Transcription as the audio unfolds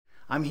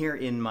I'm here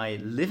in my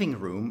living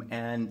room,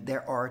 and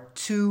there are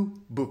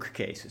 2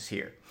 bookcases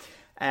here.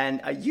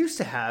 And I used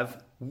to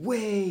have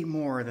way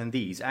more than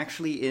these.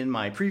 Actually, in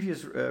my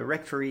previous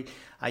rectory,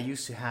 I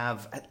used to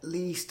have at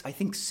least, I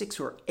think, 6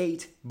 or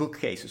 8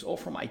 bookcases, all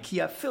from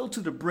IKEA, filled to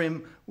the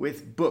brim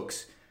with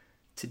books.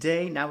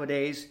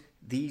 Nowadays,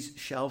 these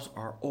shelves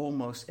are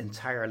almost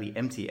entirely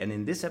empty. And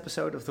in this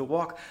episode of The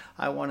Walk,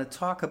 I want to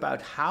talk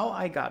about how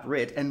I got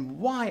rid and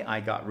why I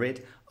got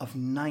rid of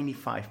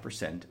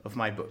 95% of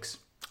my books.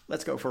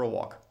 Let's go for a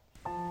walk.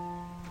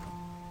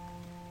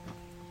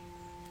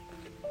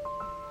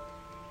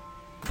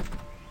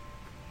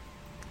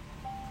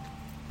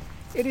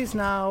 It is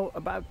now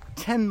about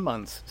 10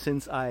 months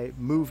since I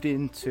moved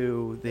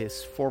into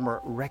this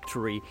former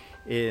rectory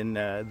in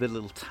the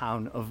little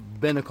town of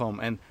Bennekom,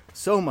 and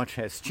so much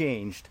has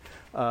changed.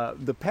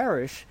 The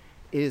parish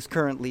is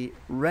currently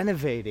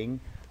renovating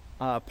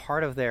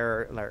part of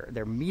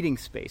their meeting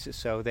spaces,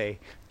 so they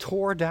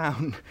tore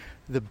down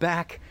the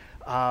back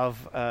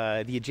of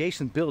the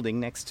adjacent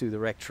building next to the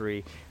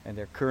rectory, and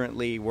they're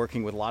currently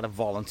working with a lot of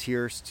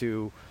volunteers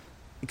to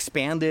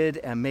expand it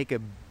and make a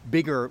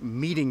bigger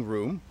meeting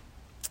room.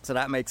 So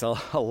that makes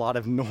a lot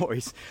of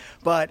noise,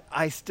 but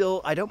I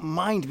don't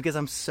mind, because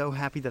I'm so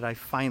happy that I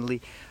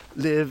finally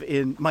live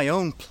in my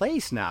own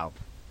place now.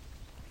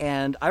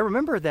 And I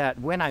remember that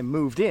when I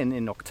moved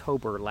in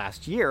October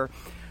last year,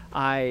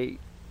 I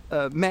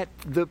met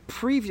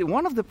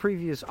one of the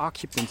previous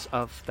occupants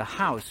of the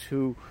house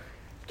who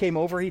came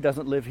over. He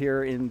doesn't live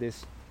here in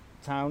this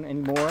town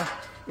anymore.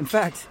 In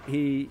fact,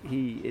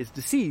 he is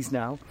deceased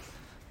now.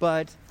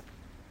 But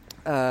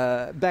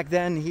back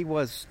then he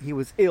was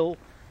ill.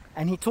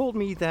 And he told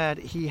me that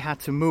he had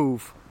to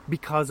move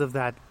because of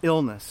that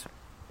illness.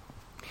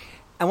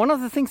 And one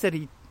of the things that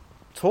he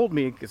told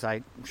me, because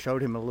I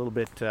showed him a little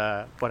bit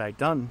what I'd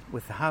done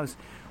with the house,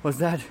 was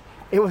that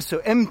it was so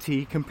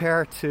empty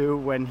compared to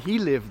when he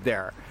lived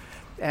there.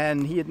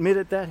 And he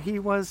admitted that he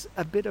was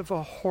a bit of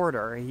a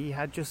hoarder. He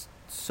had just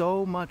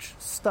so much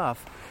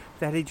stuff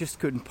that he just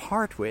couldn't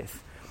part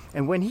with.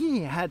 And when he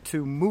had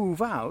to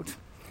move out,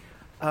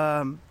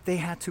 they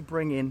had to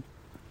bring in,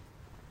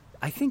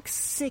 I think,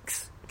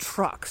 6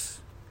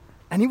 trucks,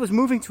 and he was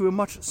moving to a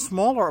much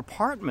smaller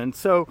apartment,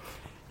 so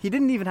he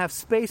didn't even have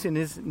space in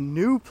his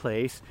new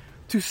place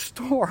to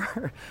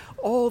store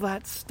all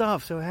that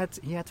stuff, so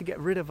he had to get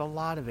rid of a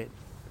lot of it.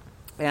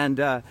 And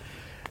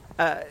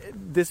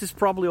this is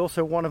probably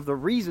also one of the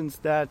reasons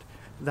that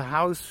the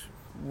house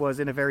was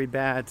in a very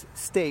bad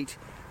state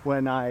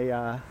when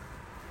I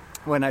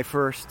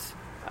first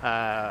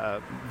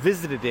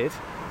visited it,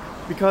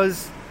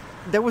 because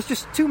there was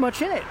just too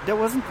much in it. There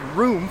wasn't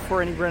room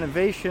for any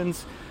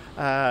renovations.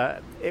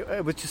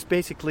 It was just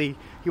basically,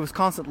 he was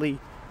constantly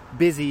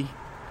busy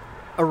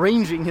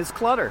arranging his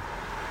clutter.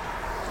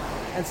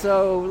 And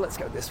so let's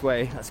go this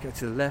way. Let's go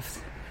to the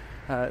left.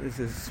 This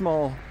is a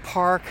small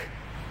park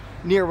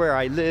near where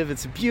I live.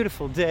 It's a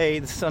beautiful day.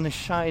 The sun is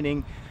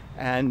shining,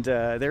 and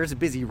there is a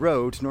busy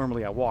road.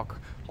 Normally I walk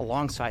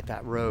alongside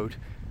that road,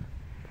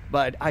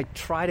 but I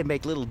try to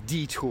make little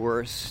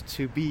detours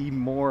to be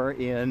more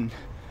in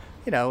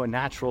a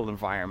natural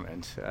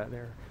environment.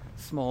 There are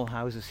small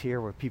houses here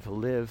where people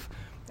live,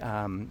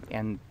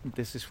 and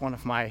this is one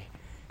of my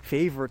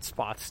favorite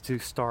spots to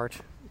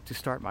start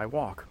my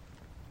walk.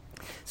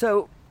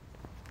 So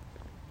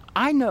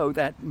I know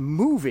that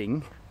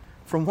moving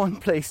from one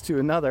place to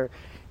another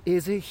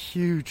is a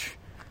huge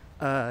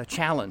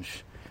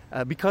challenge,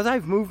 because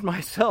I've moved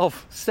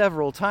myself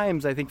several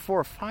times. I think 4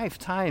 or 5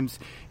 times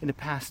in the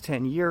past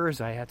 10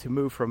 years. I had to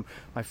move from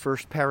my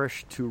first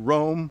parish to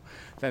Rome,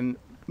 then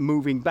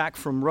moving back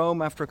from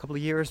Rome after a couple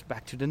of years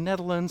back to the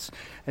Netherlands,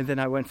 and then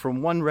I went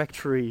from one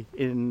rectory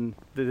in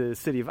the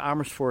city of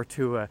Amersfoort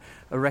to a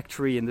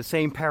rectory in the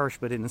same parish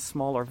but in a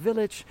smaller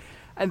village,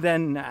 and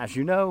then, as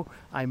you know,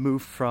 I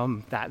moved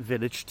from that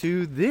village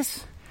to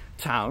this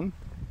town,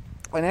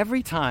 and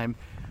every time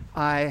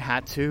I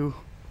had to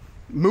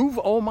move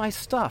all my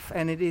stuff,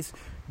 and it is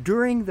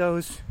during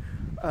those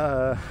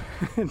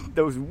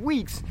those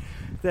weeks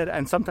that,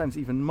 and sometimes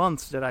even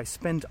months, that I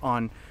spent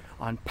on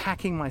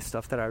packing my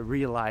stuff, that I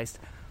realized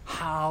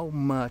how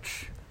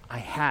much I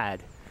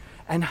had.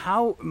 And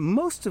how,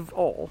 most of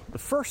all, the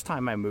first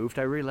time I moved,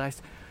 I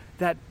realized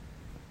that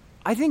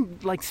I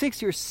think like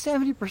 60 or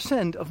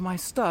 70% of my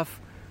stuff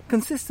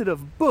consisted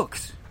of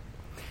books.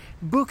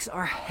 Books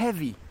are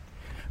heavy.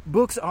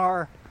 Books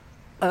are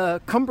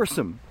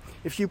cumbersome.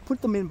 If you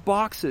put them in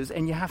boxes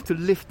and you have to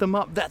lift them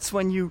up, that's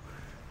when you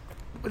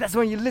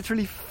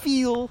literally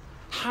feel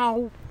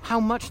how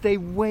much they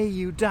weigh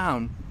you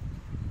down.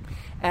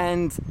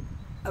 And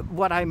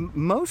what I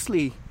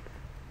mostly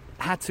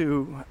had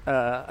to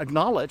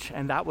acknowledge,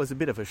 and that was a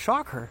bit of a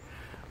shocker,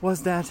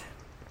 was that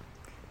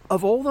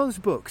of all those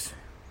books,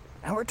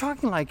 and we're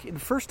talking like the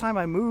first time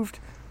I moved,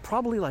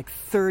 probably like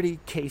 30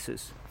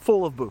 cases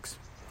full of books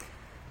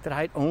that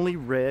I'd only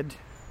read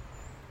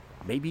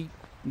maybe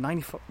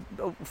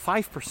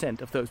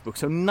 95% of those books.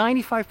 So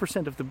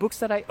 95% of the books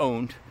that I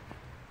owned,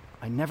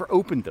 I never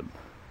opened them.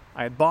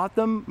 I had bought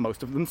them,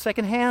 most of them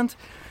secondhand.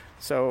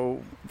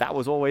 So that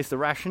was always the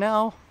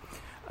rationale.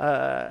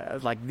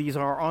 Like these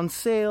are on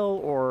sale,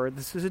 or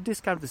this is a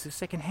discount, this is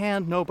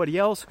secondhand, nobody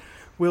else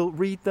will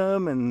read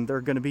them, and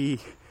they're going to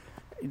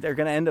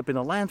end up in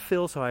a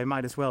landfill, so I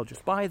might as well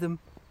just buy them.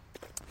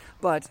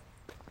 But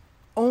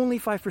only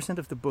 5%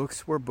 of the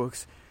books were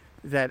books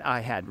that I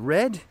had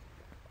read,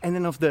 and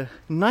then of the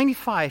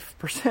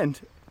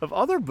 95% of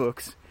other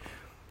books,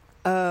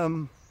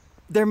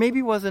 there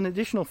maybe was an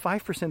additional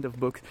 5% of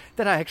books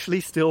that I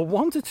actually still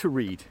wanted to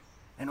read,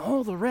 and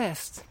all the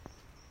rest,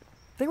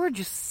 they were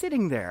just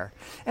sitting there.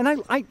 And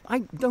I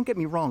don't get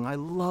me wrong, I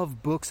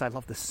love books. I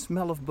love the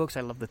smell of books.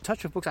 I love the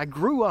touch of books. I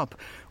grew up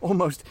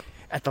almost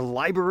at the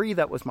library.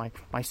 That was my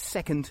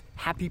second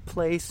happy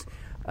place.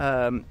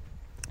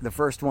 The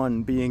first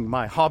one being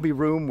my hobby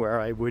room, where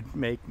I would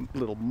make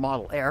little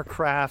model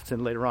aircrafts,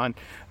 and later on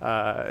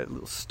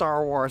little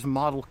Star Wars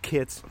model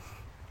kits.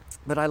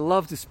 But I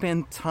love to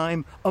spend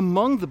time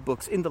among the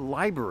books in the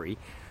library.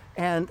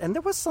 And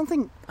there was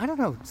something, I don't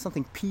know,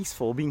 something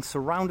peaceful being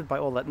surrounded by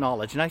all that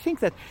knowledge. And I think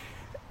that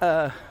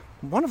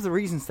one of the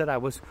reasons that I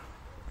was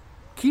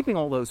keeping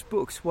all those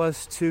books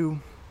was to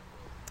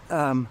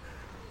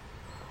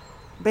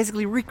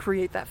basically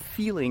recreate that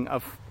feeling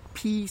of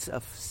peace,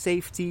 of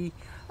safety,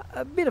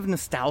 a bit of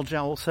nostalgia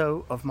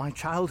also of my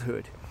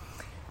childhood.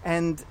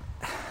 And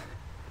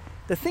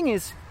the thing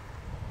is,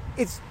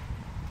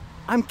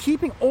 I'm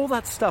keeping all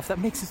that stuff that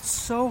makes it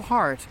so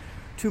hard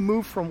to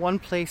move from one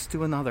place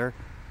to another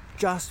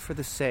just for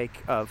the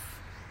sake of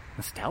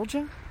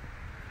nostalgia?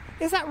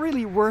 Is that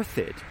really worth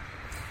it?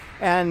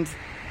 And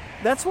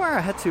that's where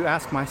I had to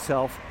ask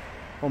myself,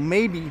 well,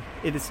 maybe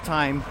it is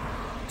time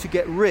to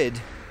get rid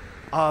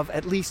of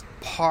at least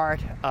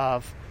part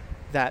of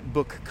that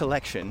book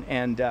collection.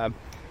 And that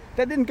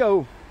didn't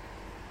go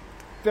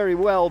very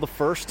well the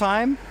first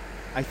time.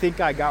 I think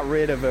I got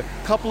rid of a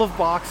couple of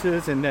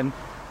boxes, and then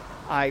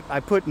I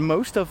put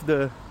most of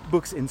the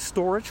books in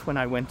storage when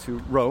I went to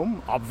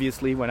Rome.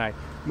 Obviously, when I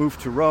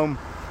moved to Rome,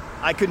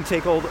 I couldn't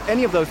take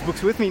any of those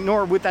books with me,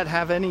 nor would that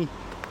have any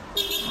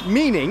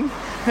meaning.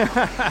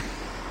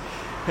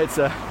 It's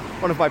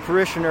one of my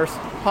parishioners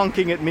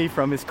honking at me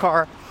from his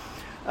car.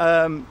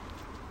 One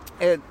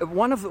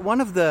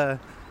of the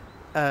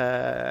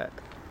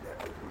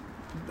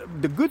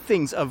good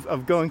things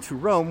of going to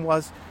Rome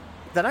was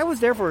that I was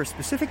there for a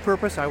specific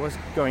purpose. I was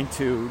going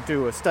to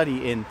do a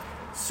study in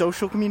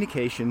social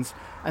communications,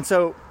 and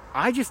so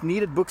I just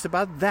needed books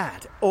about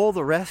that. All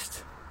the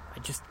rest, I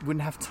just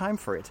wouldn't have time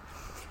for it.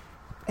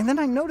 And then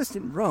I noticed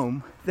in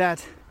Rome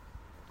that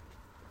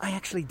I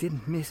actually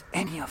didn't miss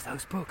any of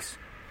those books.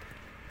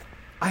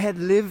 I had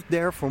lived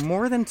there for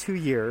more than 2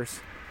 years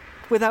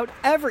without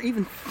ever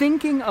even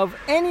thinking of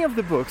any of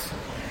the books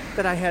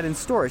that I had in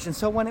storage. And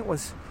so when it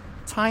was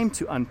time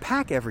to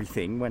unpack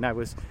everything, when I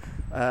was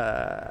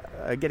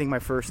getting my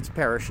first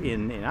parish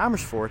in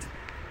Amersfoort,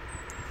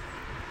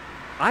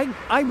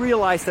 I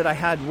realized that I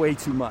had way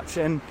too much,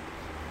 and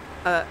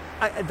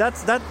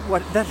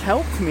that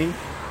helped me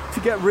to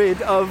get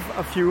rid of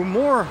a few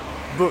more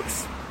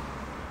books.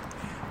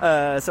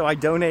 So I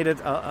donated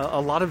a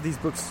lot of these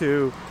books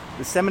to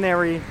the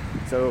seminary,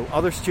 so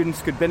other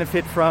students could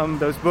benefit from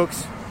those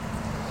books,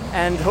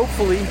 and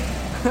hopefully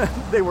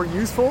they were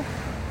useful,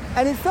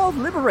 and it felt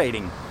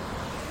liberating.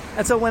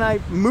 And so when I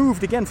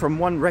moved again from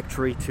one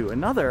rectory to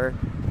another,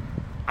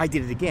 I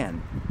did it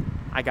again.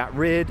 I got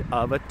rid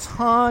of a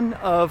ton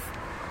of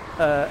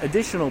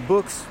additional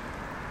books,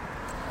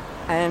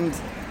 and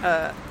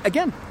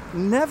again,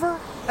 never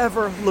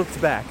ever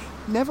looked back,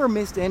 never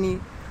missed any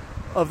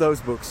of those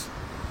books.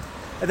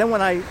 And then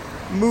when I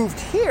moved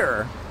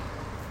here,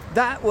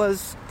 that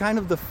was kind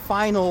of the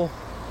final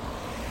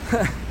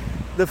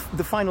the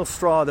final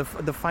straw, the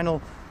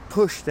final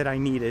push that I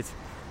needed,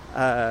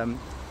 and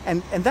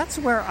that's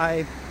where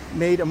I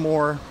made a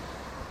more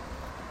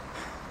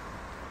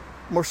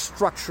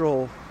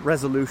structural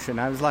resolution.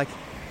 I was like,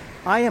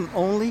 I am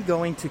only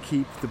going to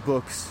keep the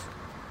books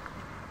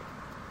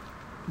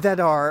that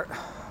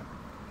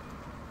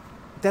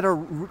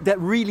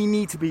really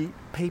need to be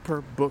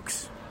paper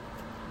books.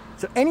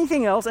 So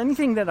anything else,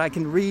 anything that I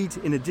can read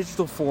in a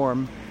digital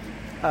form,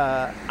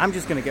 I'm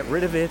just going to get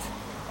rid of it,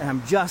 and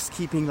I'm just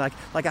keeping like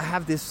I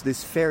have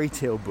this fairy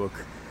tale book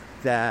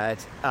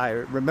that I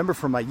remember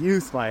from my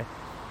youth. My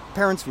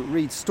parents would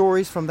read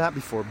stories from that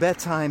before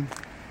bedtime.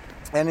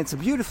 And it's a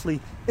beautifully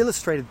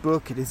illustrated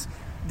book.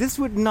 This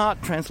would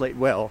not translate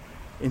well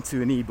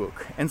into an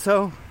ebook. And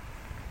so,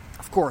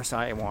 of course,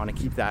 I want to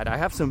keep that. I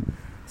have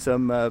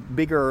some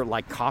bigger,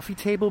 like, coffee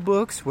table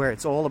books where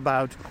it's all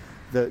about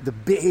the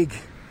big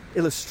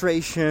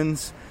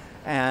illustrations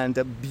and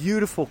the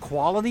beautiful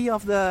quality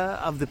of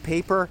the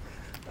paper.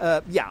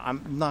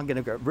 I'm not going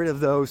to get rid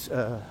of those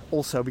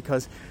also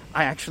because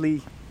I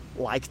actually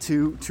like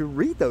to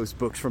read those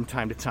books from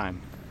time to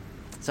time.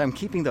 So I'm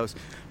keeping those.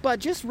 But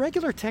just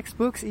regular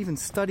textbooks, even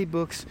study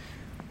books,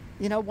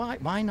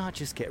 why not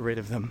just get rid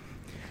of them?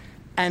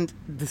 And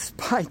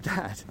despite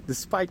that,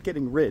 despite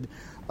getting rid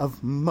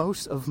of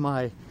most of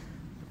my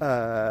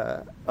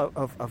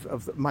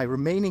of my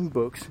remaining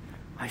books,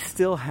 I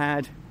still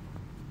had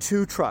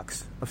 2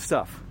 trucks of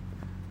stuff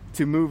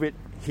to move it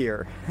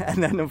here.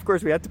 And then, of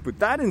course, we had to put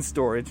that in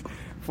storage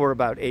for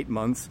about 8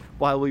 months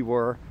while we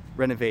were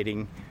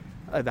renovating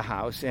the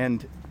house.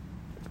 And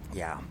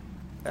yeah,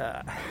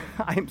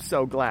 I'm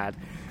so glad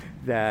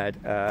that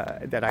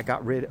I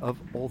got rid of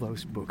all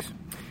those books.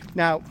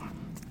 Now,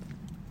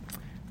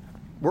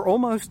 we're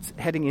almost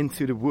heading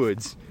into the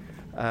woods.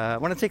 I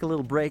want to take a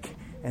little break,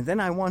 and then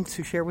I want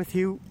to share with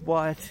you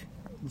what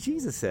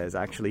Jesus says,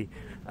 actually,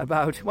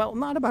 about, well,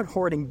 not about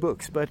hoarding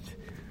books, but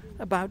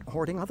about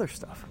hoarding other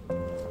stuff.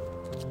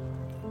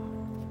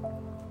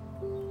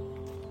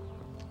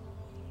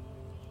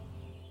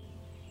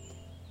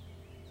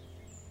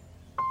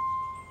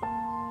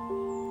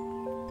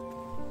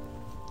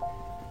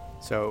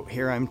 So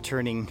here I'm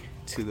turning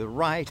to the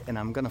right, and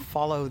I'm going to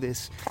follow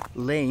this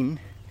lane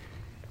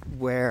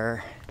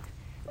where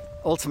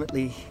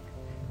ultimately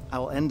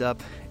I'll end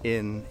up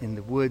in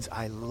the woods.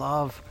 I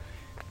love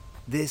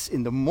this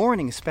in the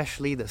morning,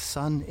 especially. The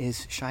sun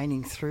is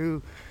shining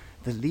through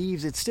the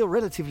leaves. It's still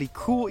relatively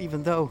cool,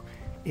 even though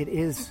it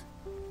is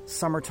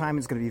summertime.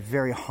 It's going to be a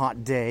very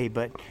hot day,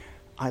 but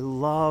I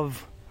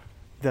love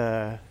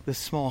the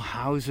small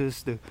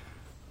houses, the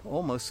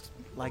almost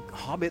like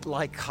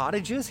hobbit-like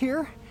cottages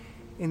here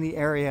in the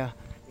area.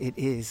 It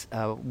is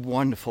a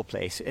wonderful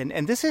place.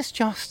 And this is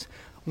just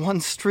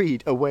one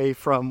street away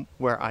from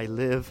where I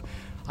live.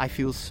 I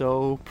feel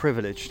so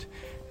privileged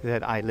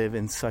that I live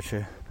in such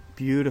a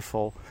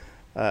beautiful,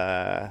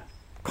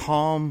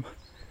 calm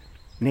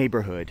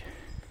neighborhood.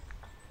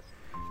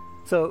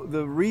 So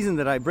the reason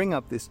that I bring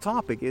up this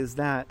topic is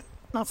that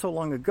not so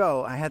long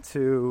ago I had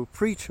to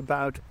preach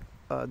about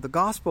the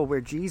gospel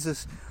where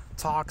Jesus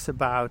talks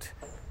about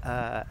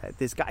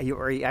this guy,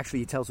 or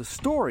he tells a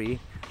story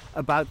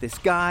about this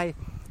guy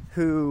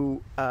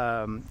who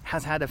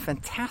has had a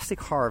fantastic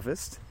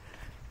harvest,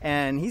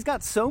 and he's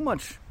got so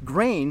much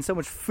grain, so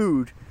much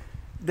food,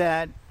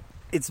 that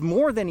it's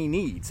more than he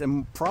needs,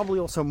 and probably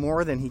also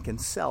more than he can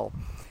sell.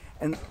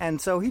 And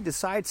so he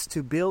decides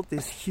to build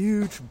this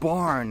huge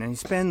barn, and he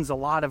spends a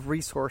lot of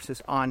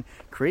resources on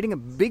creating a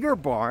bigger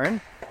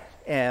barn,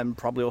 and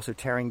probably also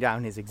tearing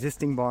down his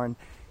existing barn,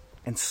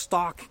 and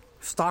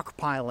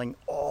stockpiling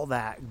all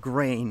that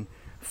grain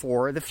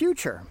for the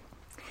future.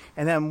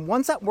 And then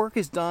once that work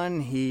is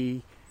done,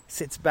 he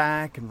sits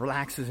back and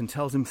relaxes and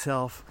tells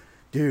himself,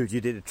 dude,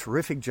 you did a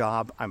terrific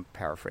job. I'm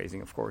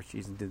paraphrasing, of course.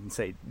 Jesus didn't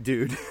say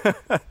dude.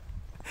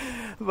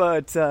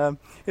 But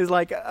it's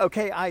like,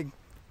 okay,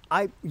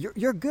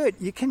 you're good.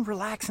 You can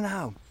relax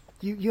now.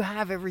 You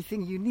have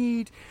everything you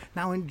need.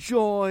 Now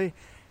enjoy.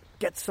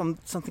 Get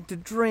something to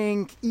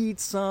drink. Eat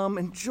some.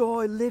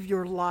 Enjoy. Live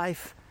your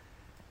life.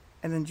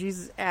 And then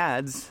Jesus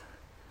adds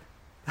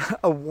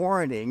a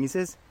warning. He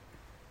says,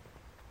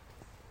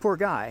 poor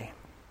guy,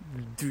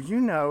 do you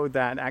know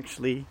that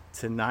actually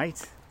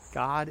tonight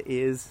God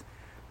is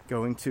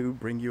going to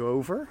bring you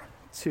over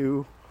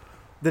to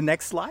the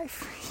next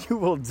life? You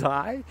will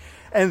die.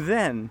 And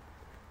then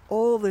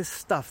all this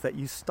stuff that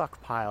you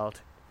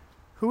stockpiled,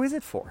 who is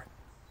it for?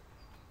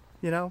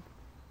 You know,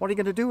 what are you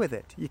going to do with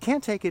it? You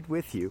can't take it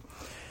with you.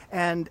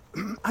 And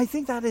I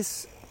think that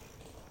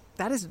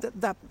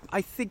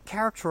I think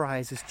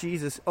characterizes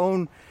Jesus'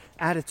 own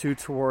attitude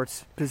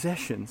towards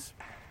possessions.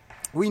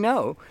 We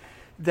know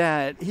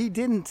that he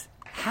didn't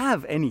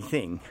have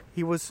anything.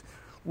 He was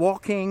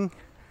walking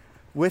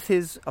with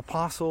his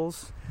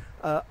apostles.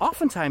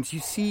 Oftentimes you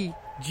see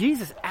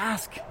Jesus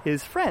ask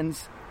his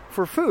friends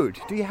for food.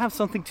 Do you have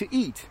something to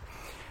eat?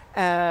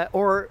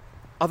 Or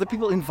other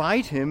people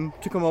invite him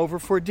to come over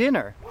for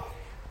dinner.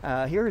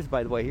 Here's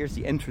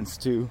the entrance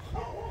to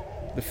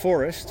the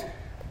forest.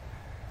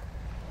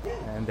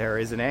 And there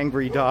is an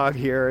angry dog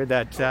here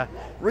that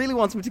really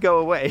wants me to go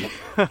away.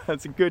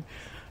 It's a good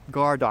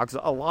guard dog.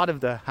 So a lot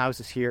of the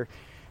houses here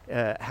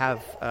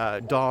have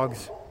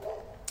dogs.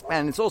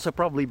 And it's also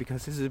probably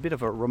because this is a bit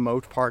of a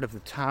remote part of the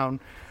town.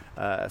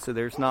 So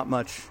there's not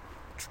much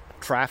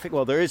traffic.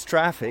 Well, there is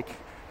traffic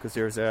because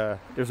there's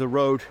a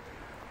road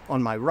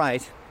on my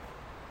right.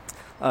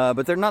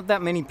 But there are not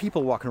that many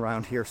people walking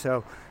around here.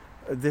 So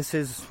this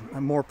is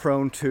more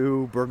prone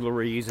to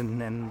burglaries.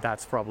 And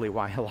that's probably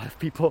why a lot of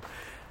people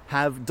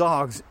have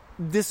dogs.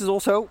 This is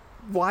also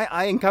why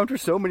I encounter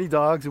so many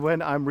dogs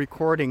when I'm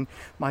recording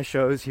my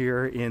shows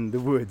here in the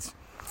woods.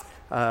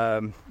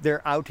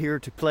 They're out here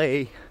to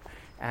play,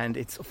 and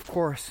it's of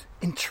course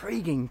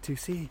intriguing to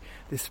see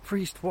this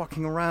priest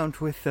walking around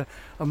with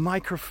a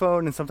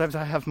microphone, and sometimes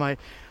I have my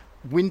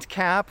wind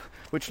cap,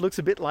 which looks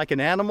a bit like an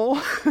animal.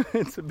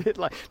 It's a bit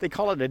like, they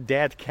call it a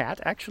dead cat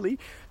actually,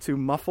 to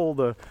muffle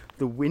the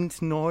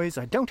wind noise.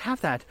 I don't have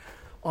that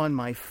on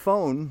my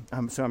phone,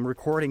 so I'm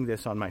recording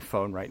this on my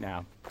phone right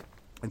now.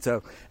 And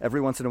so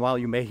every once in a while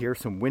you may hear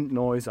some wind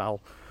noise.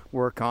 I'll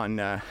work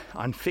on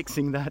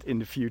fixing that in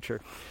the future.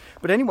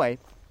 But anyway,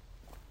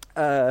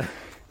 what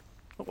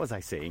was I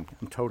saying?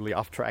 I'm totally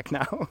off track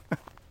now.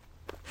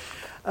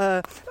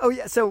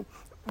 So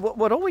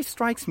what always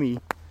strikes me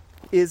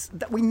is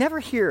that we never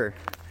hear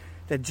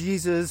that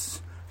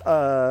Jesus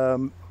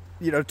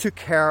took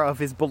care of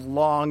his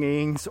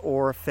belongings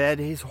or fed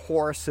his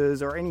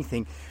horses or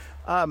anything.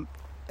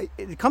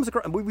 It comes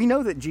across. We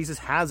know that Jesus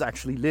has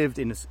actually lived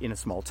in a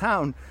small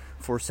town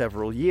for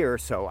several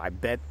years, so I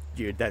bet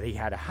that he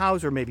had a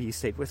house or maybe he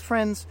stayed with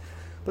friends.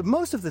 But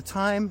most of the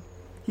time,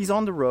 he's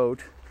on the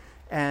road,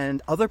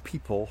 and other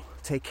people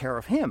take care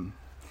of him.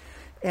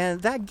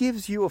 And that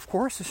gives you, of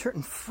course, a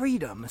certain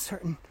freedom, a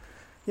certain,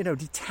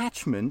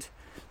 detachment,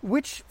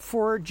 which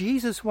for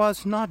Jesus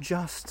was not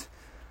just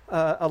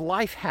a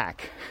life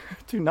hack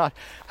to not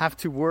have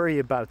to worry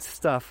about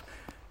stuff,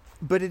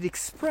 but it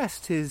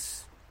expressed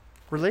his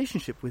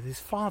relationship with his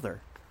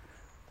Father.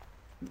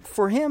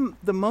 For him,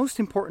 the most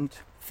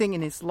important thing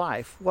in his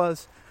life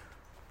was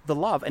the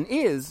love, and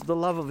is the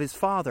love of his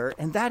Father,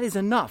 and that is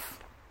enough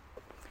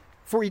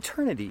for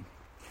eternity.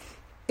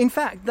 In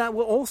fact, that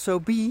will also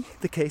be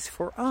the case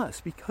for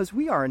us, because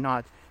we are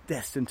not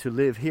destined to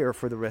live here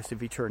for the rest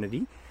of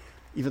eternity.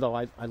 Even though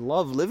I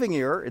love living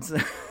here, it's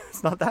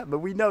not that, but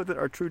we know that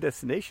our true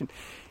destination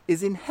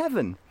is in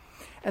heaven.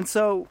 And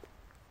so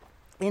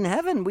in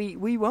heaven,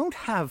 we won't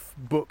have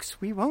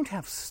books, we won't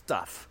have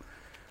stuff.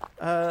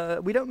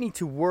 We don't need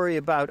to worry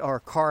about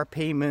our car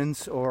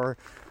payments or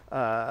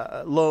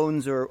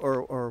loans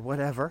or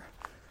whatever.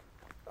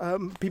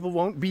 People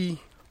won't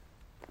be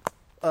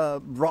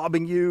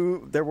robbing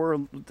you. There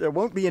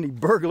won't be any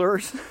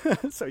burglars,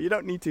 so you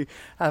don't need to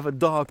have a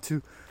dog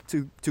to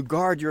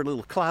guard your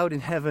little cloud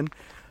in heaven.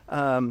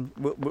 I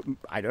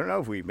don't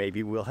know if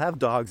maybe we'll have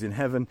dogs in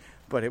heaven,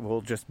 but it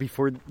will just be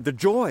for the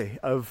joy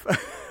of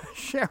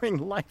sharing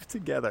life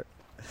together.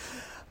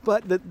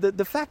 But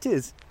the fact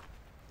is,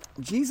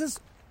 Jesus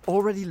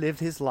already lived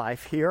his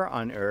life here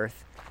on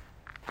earth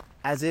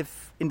as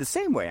if in the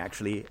same way,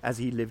 actually, as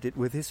he lived it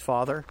with his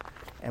Father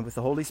and with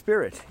the Holy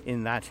Spirit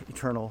in that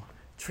eternal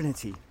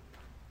Trinity.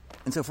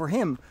 And so for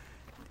him,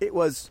 it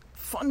was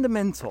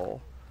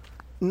fundamental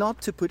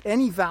not to put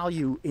any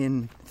value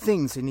in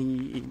things, and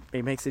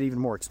he makes it even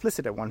more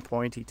explicit at one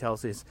point. He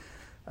tells his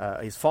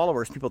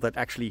followers, people that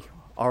actually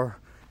are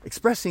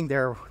expressing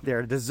their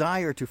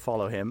desire to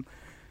follow him,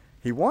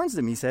 he warns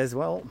them. He says,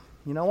 well,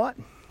 you know what?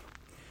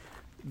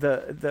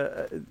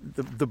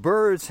 The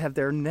birds have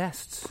their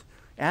nests,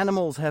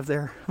 animals have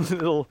their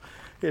little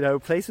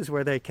places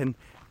where they can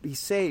be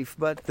safe,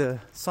 but the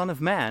Son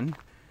of Man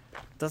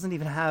doesn't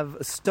even have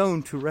a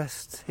stone to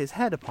rest his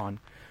head upon.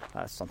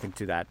 Something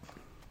to that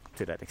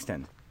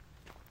extent.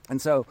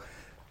 And so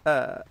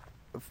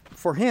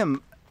for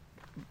him,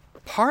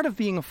 part of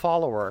being a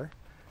follower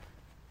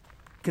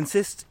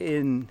consists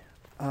in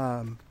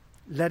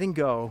letting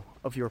go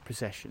of your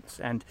possessions.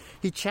 And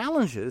he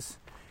challenges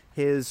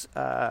his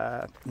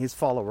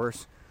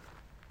followers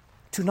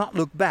to not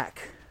look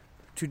back,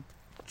 to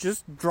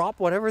just drop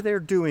whatever they're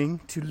doing,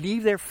 to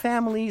leave their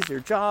families, their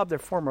job, their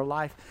former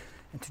life,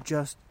 and to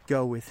just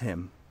go with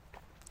him,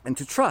 and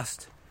to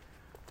trust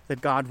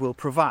that God will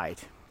provide.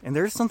 And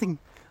there's something,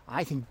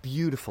 I think,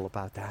 beautiful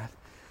about that.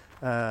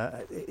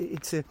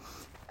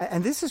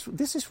 And this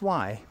is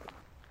why,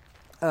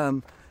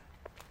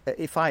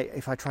 if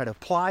I try to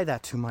apply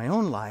that to my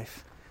own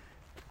life,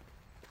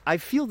 I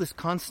feel this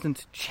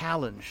constant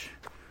challenge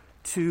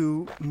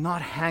to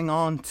not hang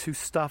on to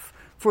stuff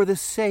for the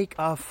sake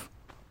of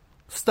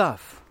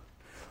stuff,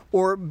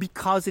 or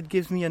because it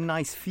gives me a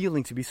nice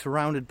feeling to be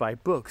surrounded by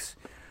books.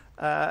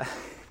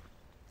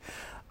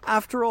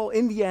 After all,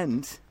 in the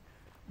end,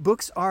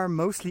 books are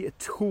mostly a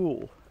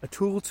tool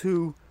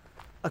to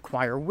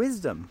acquire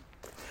wisdom.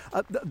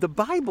 The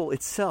Bible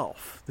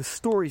itself, the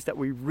stories that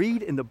we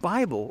read in the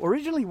Bible,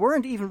 originally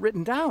weren't even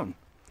written down.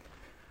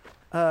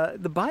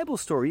 The Bible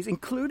stories,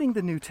 including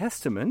the New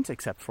Testament,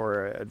 except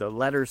for the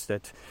letters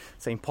that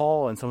St.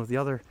 Paul and some of the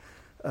other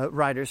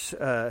writers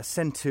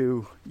sent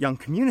to young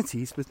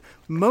communities, but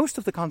most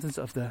of the contents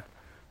of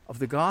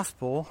the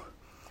Gospel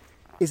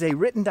is a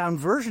written down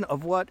version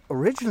of what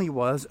originally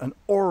was an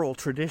oral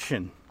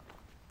tradition.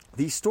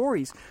 These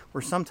stories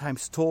were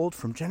sometimes told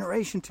from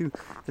generation to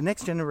the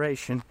next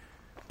generation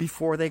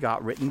before they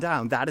got written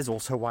down. That is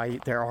also why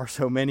there are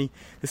so many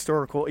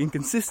historical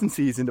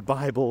inconsistencies in the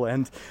Bible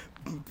and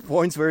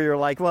points where you're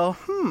like, well,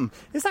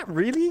 is that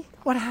really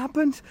what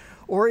happened?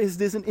 Or is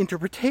this an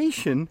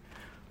interpretation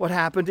what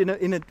happened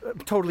in a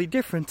totally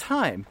different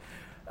time?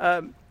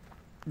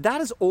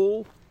 That is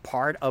all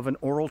part of an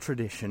oral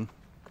tradition.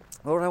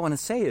 What I want to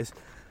say is,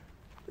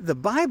 the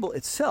Bible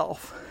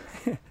itself,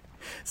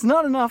 it's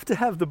not enough to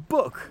have the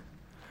book.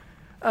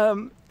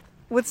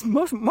 What's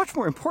much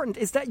more important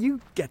is that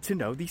you get to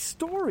know these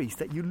stories,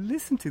 that you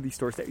listen to these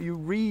stories, that you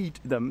read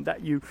them,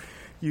 that you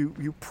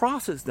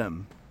process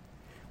them.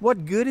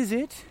 What good is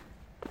it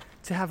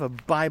to have a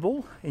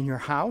Bible in your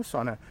house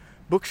on a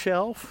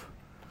bookshelf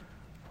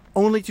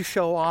only to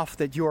show off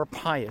that you're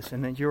pious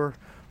and that you're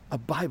a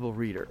Bible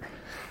reader?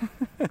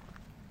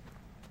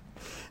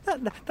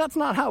 That's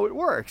not how it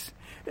works.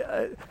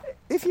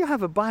 If you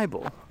have a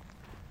Bible,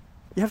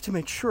 you have to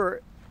make sure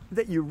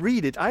that you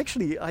read it.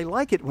 I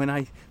like it when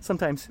I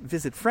sometimes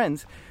visit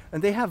friends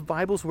and they have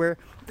Bibles where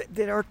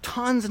there are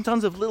tons and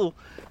tons of little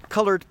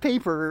colored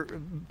paper,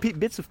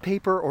 bits of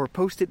paper or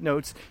Post-it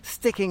notes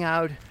sticking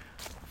out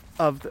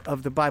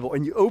of the Bible,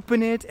 and you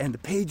open it and the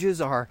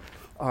pages are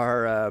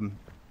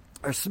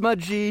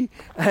smudgy,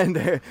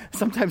 and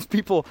sometimes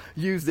people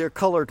use their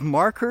colored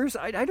markers.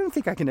 I don't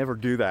think I can ever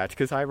do that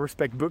because I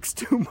respect books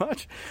too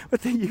much,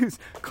 but they use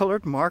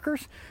colored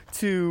markers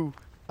to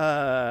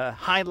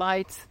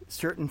highlight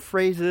certain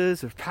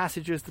phrases or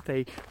passages that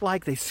they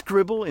like. They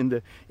scribble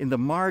in the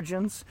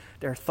margins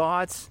their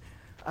thoughts,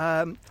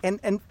 and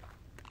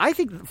I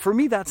think for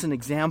me that's an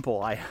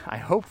example. I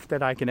hope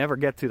that I can ever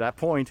get to that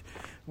point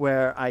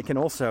where I can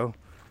also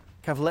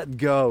kind of let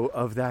go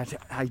of that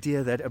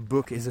idea that a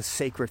book is a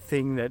sacred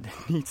thing that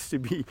needs to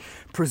be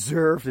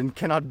preserved and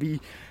cannot be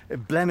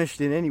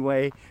blemished in any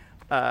way.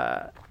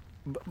 But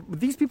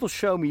these people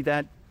show me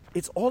that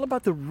it's all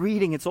about the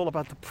reading, it's all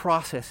about the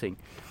processing.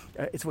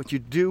 It's what you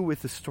do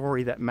with the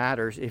story that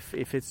matters.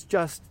 If it's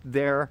just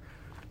there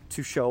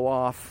to show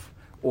off,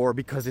 or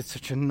because it's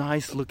such a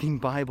nice looking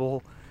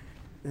Bible,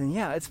 then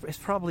yeah, it's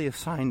probably a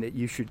sign that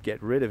you should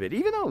get rid of it,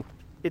 even though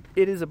it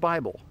is a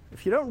Bible.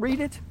 If you don't read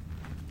it,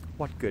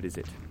 what good is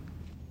it?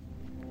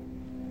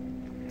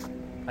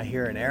 I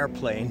hear an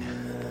airplane.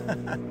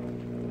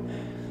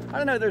 I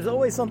don't know, there's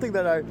always something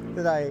that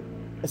I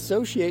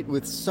associate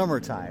with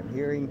summertime,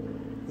 hearing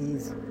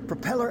these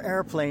propeller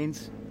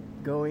airplanes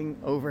going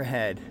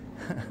overhead.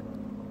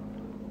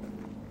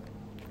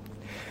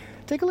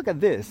 Take a look at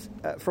this.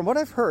 From what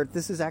I've heard,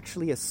 this is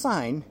actually a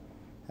sign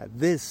that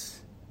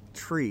this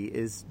tree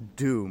is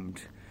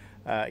doomed.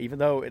 Even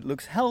though it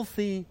looks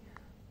healthy,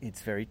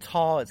 it's very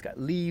tall, it's got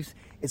leaves,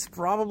 it's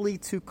probably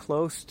too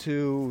close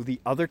to the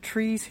other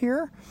trees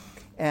here.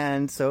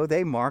 And so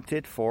they marked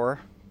it for,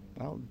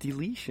 well,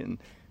 deletion.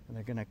 And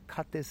they're going to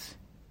cut this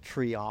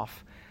tree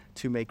off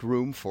to make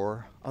room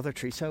for other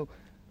trees. So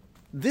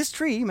this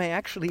tree may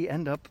actually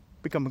end up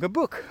becoming a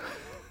book.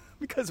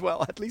 Because,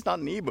 well, at least not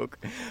an ebook.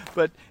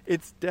 But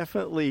it's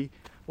definitely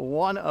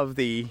one of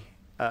the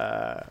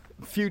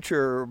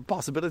future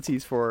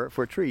possibilities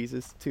for trees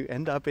is to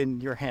end up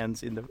in your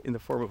hands in the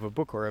form of a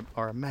book or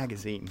a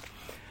magazine.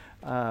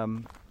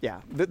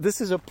 This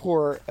is a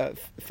poor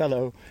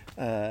fellow,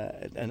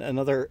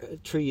 another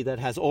tree that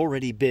has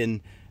already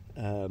been,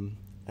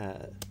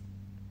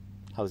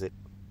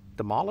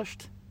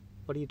 demolished?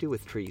 What do you do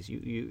with trees?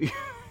 You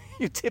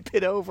you tip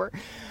it over.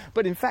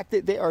 But in fact,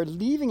 they are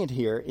leaving it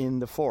here in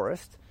the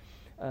forest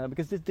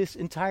because this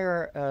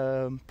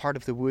entire part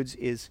of the woods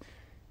is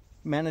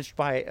managed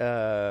by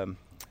a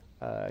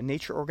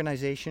nature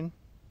organization.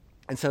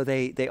 And so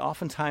they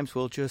oftentimes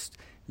will just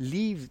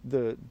leave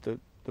the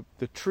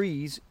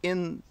trees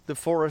in the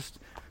forest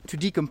to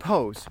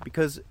decompose,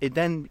 because it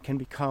then can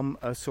become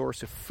a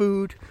source of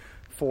food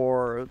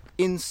for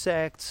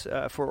insects,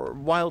 for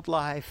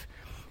wildlife.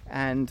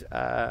 And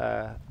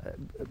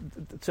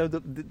so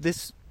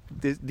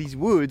these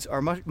woods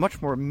are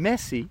much more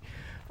messy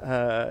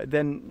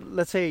than,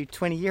 let's say,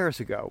 20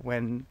 years ago,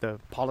 when the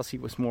policy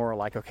was more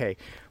like, okay,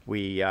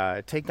 we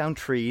take down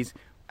trees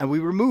and we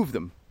remove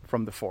them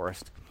from the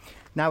forest.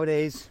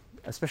 Nowadays,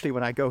 especially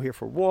when I go here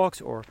for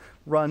walks or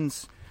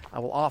runs, I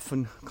will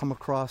often come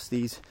across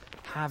these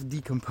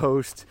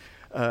half-decomposed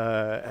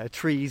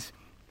trees,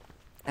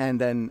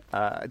 and then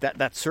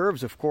that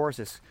serves, of course,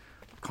 as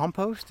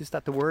compost. Is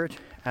that the word?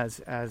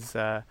 As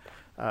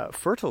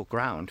fertile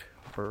ground,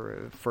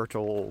 or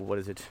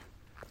fertile,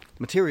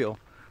 material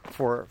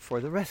for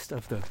the rest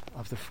of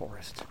the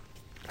forest.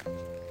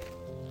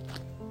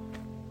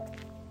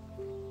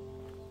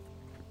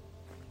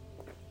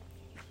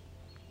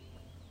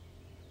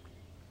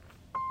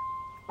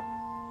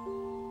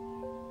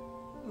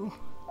 Ooh,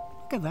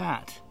 look at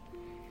that.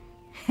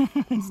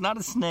 It's not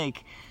a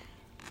snake,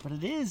 but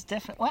it is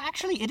definitely... Well,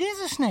 actually, it is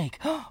a snake.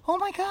 Oh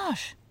my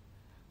gosh.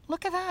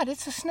 Look at that.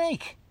 It's a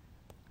snake.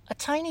 A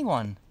tiny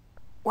one.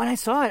 When I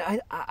saw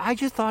it, I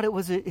just thought it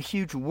was a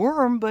huge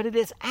worm, but it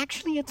is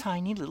actually a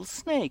tiny little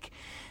snake.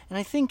 And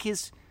I think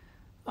he's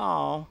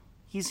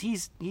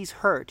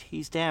hurt.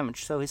 He's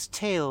damaged. So his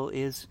tail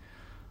is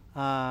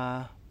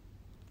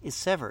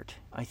severed,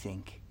 I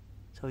think.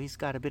 So he's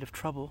got a bit of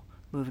trouble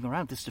moving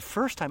around. This is the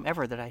first time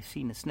ever that I've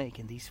seen a snake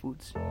in these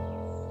woods.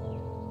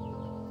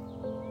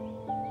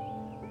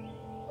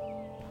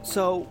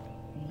 So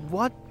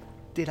what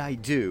did I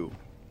do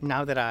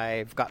now that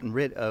I've gotten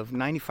rid of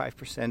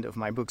 95% of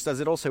my books? Does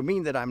it also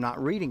mean that I'm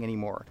not reading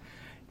anymore?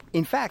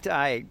 In fact,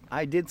 I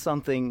did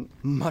something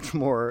much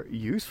more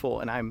useful,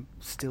 and I'm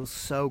still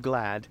so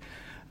glad.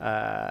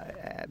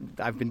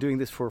 I've been doing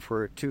this for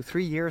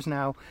 2-3 years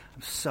now.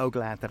 I'm so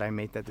glad that I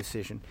made that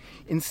decision.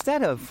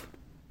 Instead of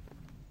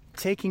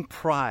taking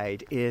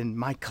pride in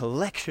my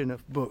collection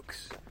of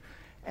books,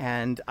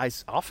 and I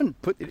often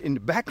put it in the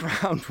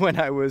background when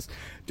I was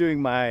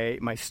doing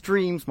my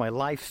streams, my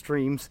live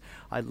streams.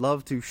 I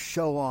love to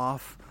show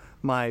off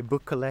my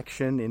book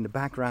collection in the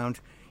background.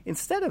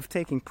 Instead of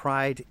taking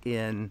pride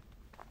in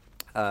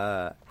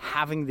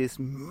having this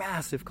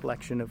massive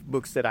collection of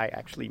books that I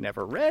actually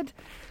never read,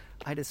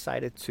 I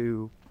decided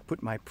to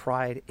put my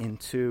pride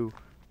into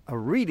a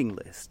reading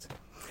list.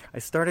 I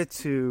started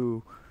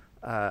to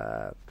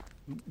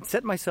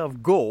set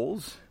myself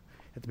goals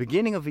at the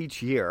beginning of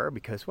each year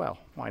because, well,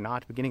 why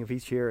not? Beginning of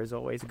each year is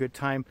always a good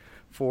time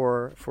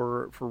for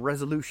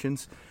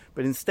resolutions.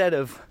 But instead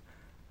of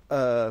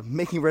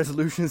making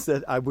resolutions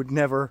that I would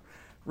never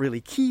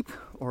really keep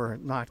or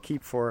not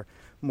keep for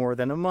more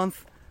than a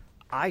month,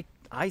 I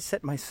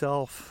set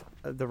myself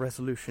the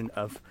resolution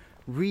of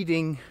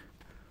reading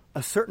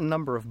a certain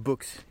number of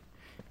books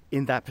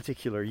in that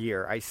particular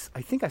year. I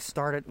think I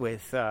started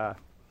with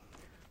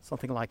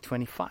something like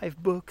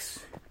 25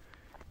 books.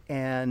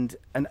 And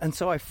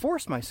so I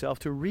forced myself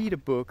to read a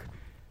book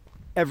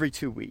every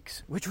 2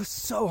 weeks, which was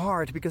so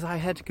hard because I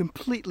had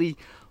completely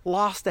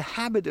lost the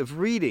habit of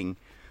reading.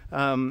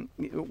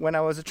 When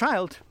I was a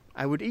child,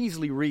 I would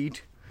easily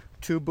read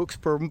 2 books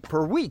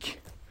per week.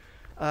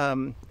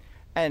 And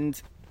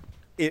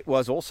it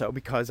was also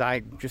because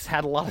I just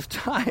had a lot of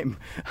time.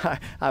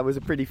 I was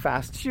a pretty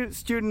fast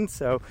student,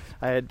 so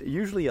I had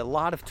usually a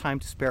lot of time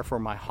to spare for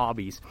my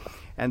hobbies.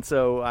 And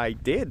so I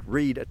did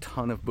read a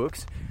ton of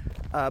books.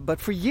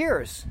 But for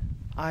years,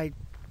 I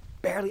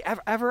barely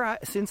ever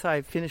since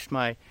I finished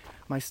my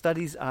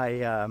studies,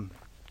 I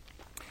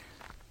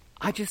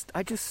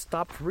just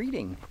stopped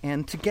reading.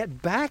 And to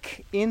get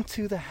back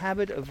into the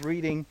habit of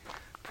reading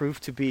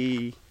proved to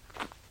be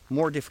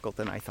more difficult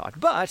than I thought.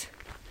 But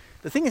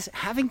the thing is,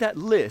 having that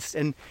list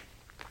and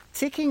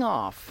ticking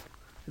off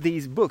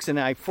these books, and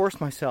I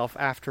forced myself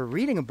after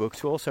reading a book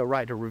to also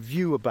write a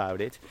review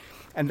about it,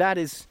 and that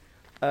is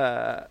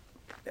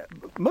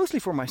mostly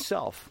for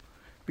myself.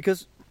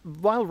 Because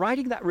while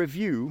writing that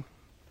review,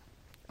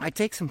 I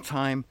take some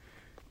time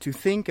to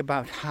think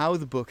about how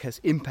the book has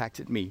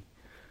impacted me.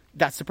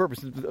 That's the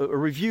purpose. A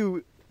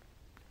review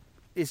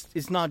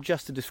is not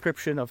just a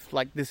description of,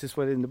 like, this is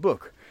what's in the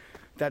book.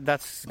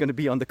 That's going to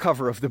be on the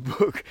cover of the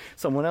book.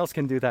 Someone else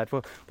can do that.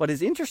 Well, what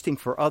is interesting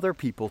for other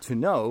people to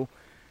know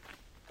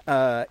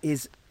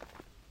is,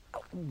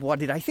 what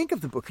did I think of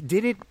the book?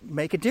 Did it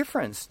make a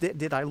difference?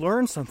 Did I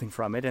learn something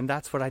from it? And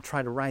that's what I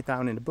try to write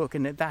down in the book.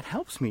 And that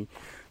helps me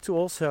to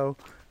also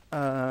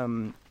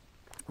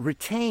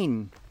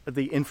retain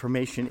the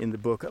information in the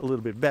book a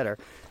little bit better.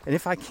 And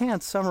if I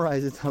can't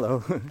summarize it,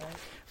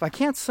 if I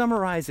can't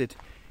summarize it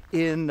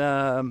in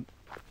one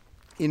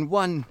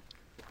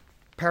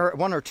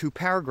or two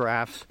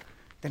paragraphs,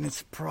 then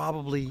it's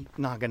probably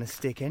not going to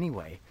stick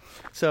anyway.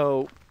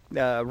 So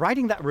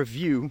writing that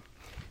review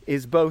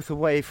is both a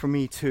way for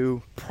me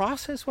to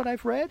process what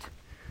I've read,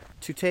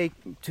 to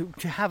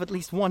have at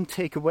least one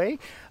takeaway,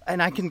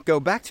 and I can go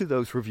back to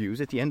those reviews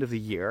at the end of the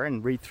year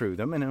and read through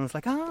them, and I was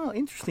like, oh,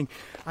 interesting,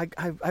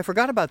 I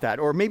forgot about that,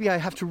 or maybe I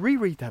have to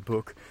reread that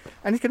book.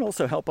 And it can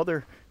also help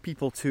other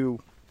people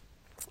to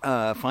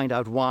find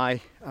out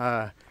why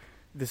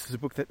this is a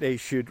book that they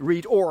should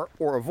read or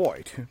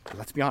avoid.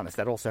 Let's be honest,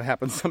 that also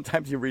happens.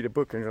 Sometimes you read a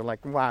book and you're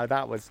like, wow,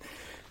 that was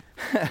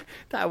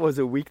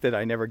a week that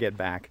I never get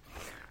back.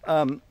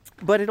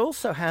 But it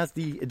also has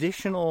the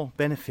additional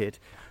benefit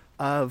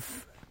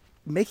of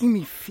making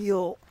me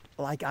feel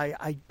like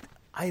I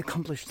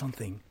accomplished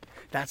something.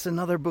 That's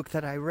another book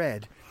that I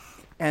read.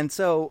 And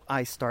so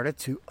I started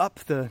to up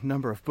the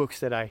number of books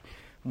that I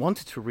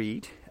wanted to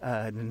read.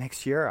 The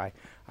next year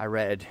I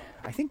read,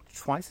 I think,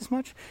 twice as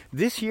much.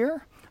 This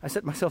year I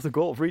set myself the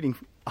goal of reading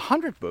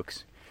 100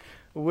 books,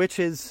 which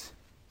is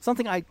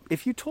something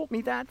if you told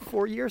me that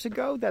 4 years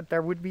ago, that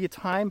there would be a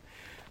time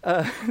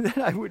that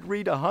I would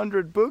read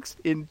 100 books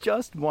in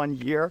just 1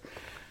 year,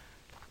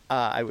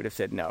 I would have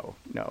said no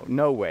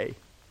way.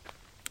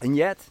 And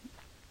yet,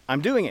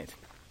 I'm doing it.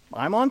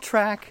 I'm on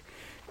track,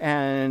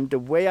 and the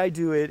way I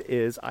do it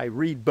is I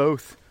read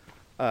both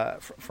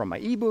from my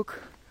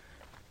ebook,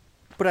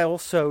 but I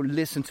also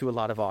listen to a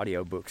lot of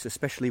audiobooks,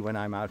 especially when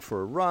I'm out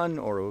for a run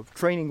or a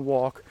training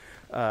walk.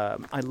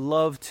 I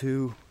love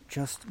to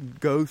just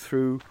go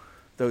through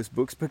those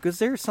books because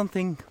there's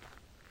something,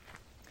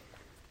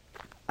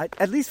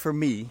 at least for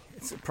me,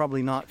 it's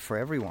probably not for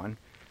everyone,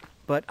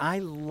 but I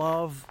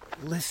love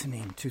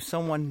listening to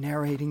someone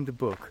narrating the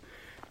book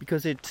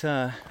because it,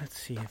 let's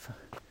see if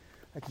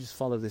I can just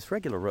follow this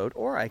regular road,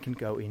 or I can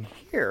go in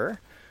here,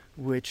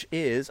 which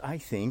is, I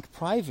think,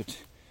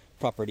 private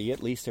property.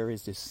 At least there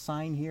is this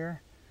sign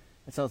here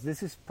that says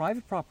this is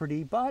private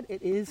property, but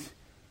it is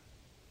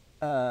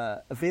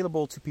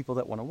available to people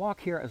that want to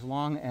walk here as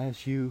long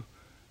as you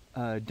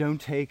don't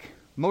take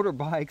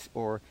motorbikes,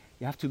 or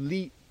you have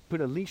to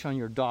put a leash on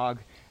your dog,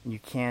 and you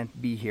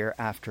can't be here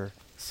after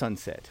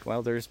sunset.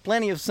 Well, there's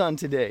plenty of sun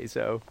today,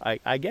 so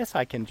I guess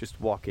I can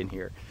just walk in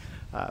here.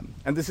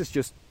 And this is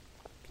just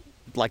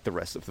like the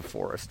rest of the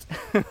forest.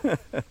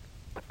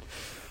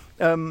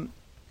 But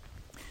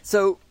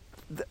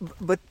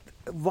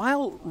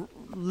while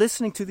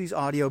listening to these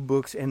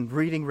audiobooks and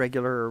reading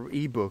regular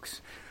ebooks,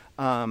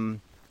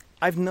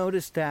 I've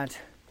noticed that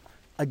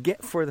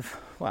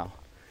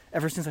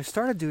ever since I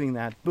started doing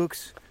that,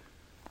 books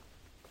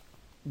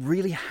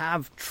really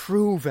have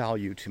true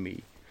value to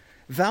me.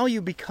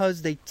 Value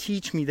because they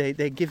teach me,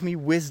 they give me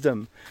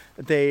wisdom,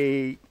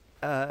 they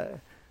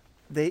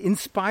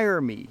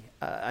inspire me.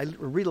 I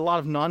read a lot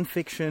of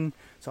nonfiction,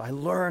 so I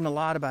learn a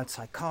lot about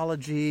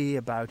psychology,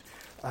 about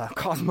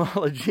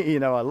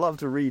cosmology. I love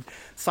to read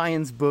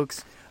science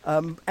books.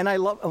 And I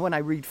love when I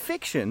read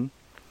fiction,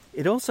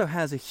 it also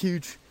has a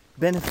huge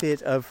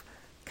benefit of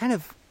kind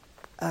of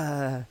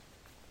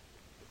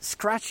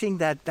scratching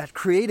that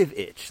creative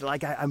itch.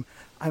 Like I'm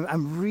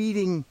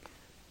reading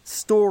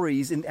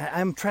stories and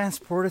I'm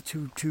transported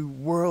to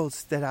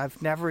worlds that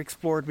I've never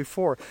explored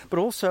before, but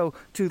also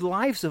to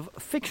lives of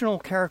fictional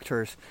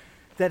characters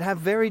that have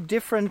very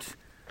different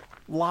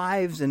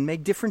lives and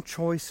make different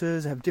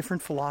choices, have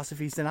different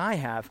philosophies than I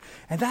have.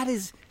 And that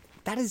is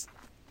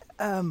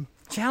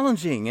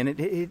challenging, and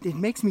it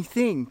makes me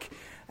think.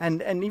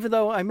 And even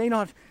though I may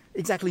not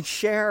exactly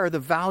share the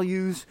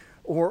values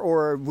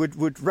or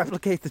would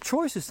replicate the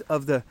choices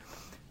of the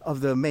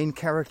main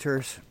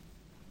characters,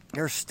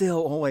 there's still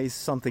always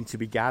something to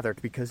be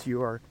gathered because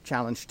you are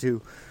challenged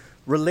to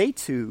relate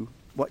to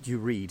what you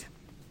read.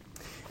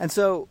 And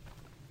so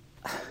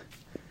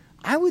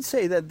I would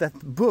say that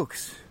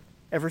books,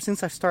 ever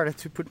since I started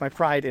to put my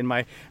pride in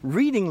my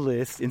reading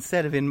list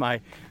instead of in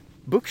my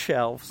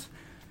bookshelves,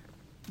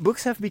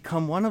 books have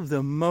become one of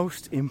the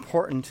most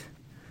important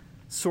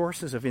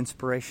sources of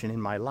inspiration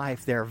in my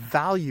life. Their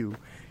value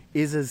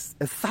is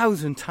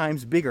 1,000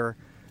 times bigger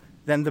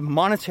than the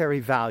monetary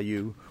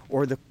value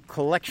or the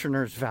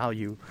collectioner's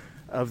value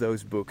of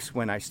those books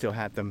when I still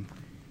had them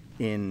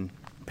in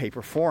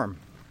paper form.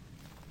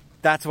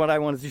 That's what I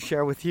wanted to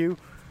share with you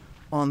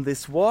on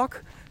this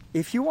walk.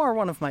 If you are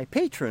one of my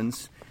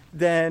patrons,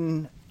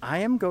 then I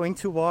am going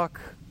to walk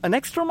an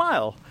extra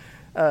mile.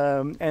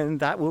 And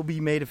that will be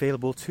made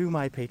available to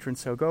my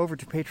patrons. So go over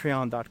to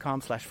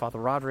patreon.com/Father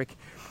Roderick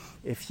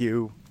if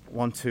you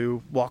want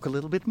to walk a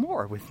little bit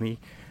more with me.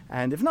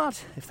 And if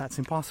not, if that's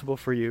impossible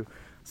for you,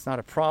 it's not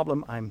a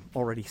problem. I'm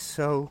already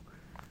so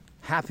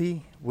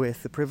happy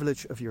with the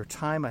privilege of your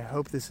time. I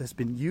hope this has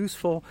been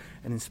useful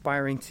and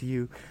inspiring to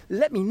you.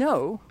 Let me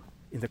know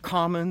in the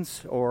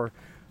comments or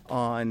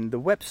on the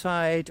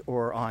website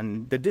or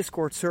on the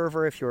Discord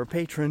server if you're a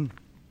patron,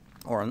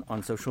 or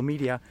on social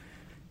media.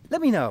 Let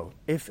me know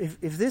if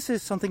this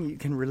is something you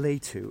can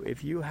relate to,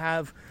 if you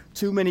have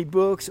too many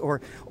books,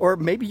 or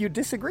maybe you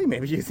disagree.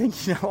 Maybe you think,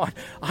 what,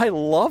 I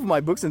love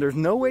my books and there's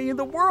no way in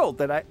the world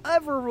that I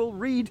ever will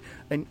read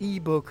an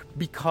ebook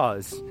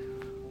because.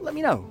 Let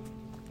me know.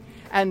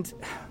 And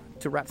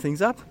to wrap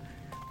things up,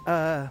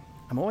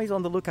 I'm always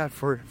on the lookout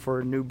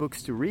for new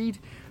books to read.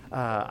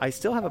 I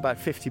still have about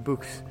 50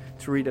 books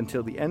to read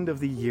until the end of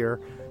the year.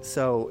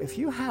 So if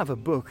you have a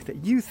book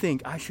that you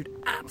think I should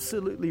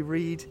absolutely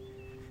read,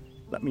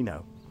 let me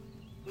know.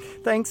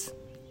 Thanks,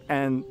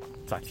 and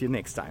talk to you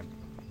next time.